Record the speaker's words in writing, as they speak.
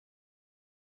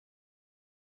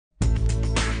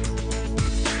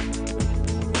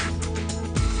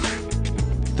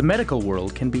The medical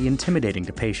world can be intimidating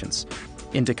to patients.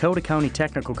 In Dakota County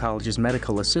Technical College's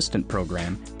Medical Assistant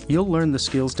Program, you'll learn the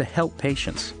skills to help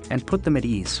patients and put them at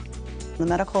ease. The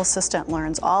medical assistant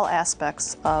learns all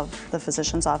aspects of the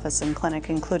physician's office and clinic,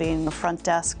 including the front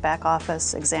desk, back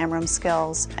office, exam room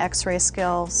skills, x-ray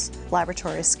skills,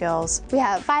 laboratory skills. We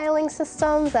have filing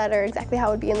systems that are exactly how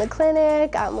it would be in the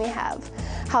clinic. We have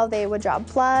how they would draw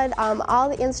blood. All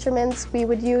the instruments we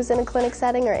would use in a clinic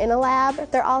setting or in a lab,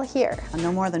 they're all here.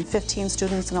 No more than 15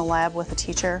 students in a lab with a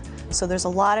teacher, so there's a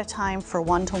lot of time for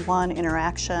one-to-one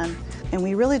interaction, and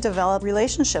we really develop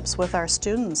relationships with our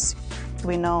students.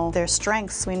 We know their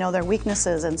strengths, we know their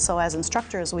weaknesses, and so as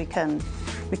instructors we can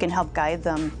help guide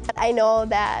them. I know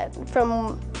that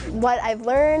from what I've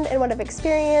learned and what I've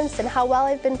experienced and how well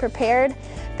I've been prepared,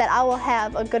 that I will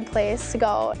have a good place to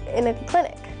go in a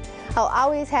clinic. I'll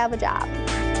always have a job.